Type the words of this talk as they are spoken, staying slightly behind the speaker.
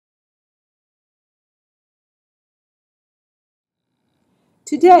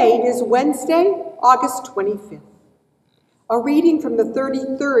Today is Wednesday, August 25th. A reading from the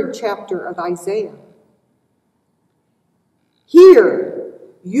 33rd chapter of Isaiah. Hear,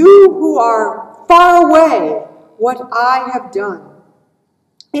 you who are far away, what I have done.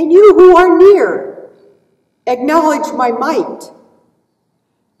 And you who are near, acknowledge my might.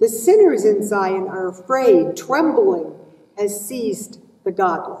 The sinners in Zion are afraid, trembling has seized the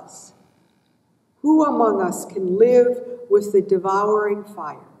godless. Who among us can live with the devouring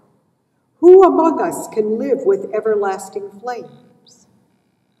fire? Who among us can live with everlasting flames?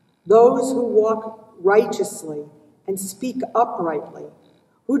 Those who walk righteously and speak uprightly,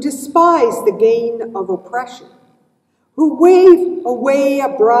 who despise the gain of oppression, who wave away a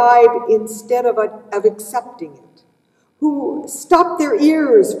bribe instead of accepting it, who stop their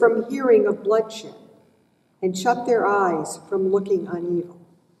ears from hearing of bloodshed and shut their eyes from looking on evil.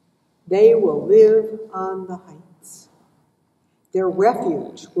 They will live on the heights. Their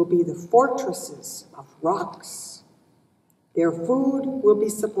refuge will be the fortresses of rocks. Their food will be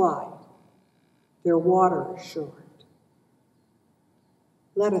supplied, their water assured.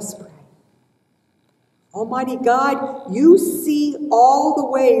 Let us pray. Almighty God, you see all the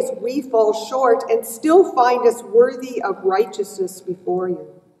ways we fall short and still find us worthy of righteousness before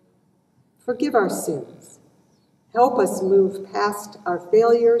you. Forgive our sins. Help us move past our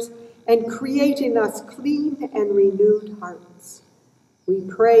failures and create in us clean and renewed hearts. We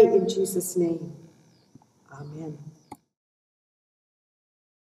pray in Jesus' name. Amen.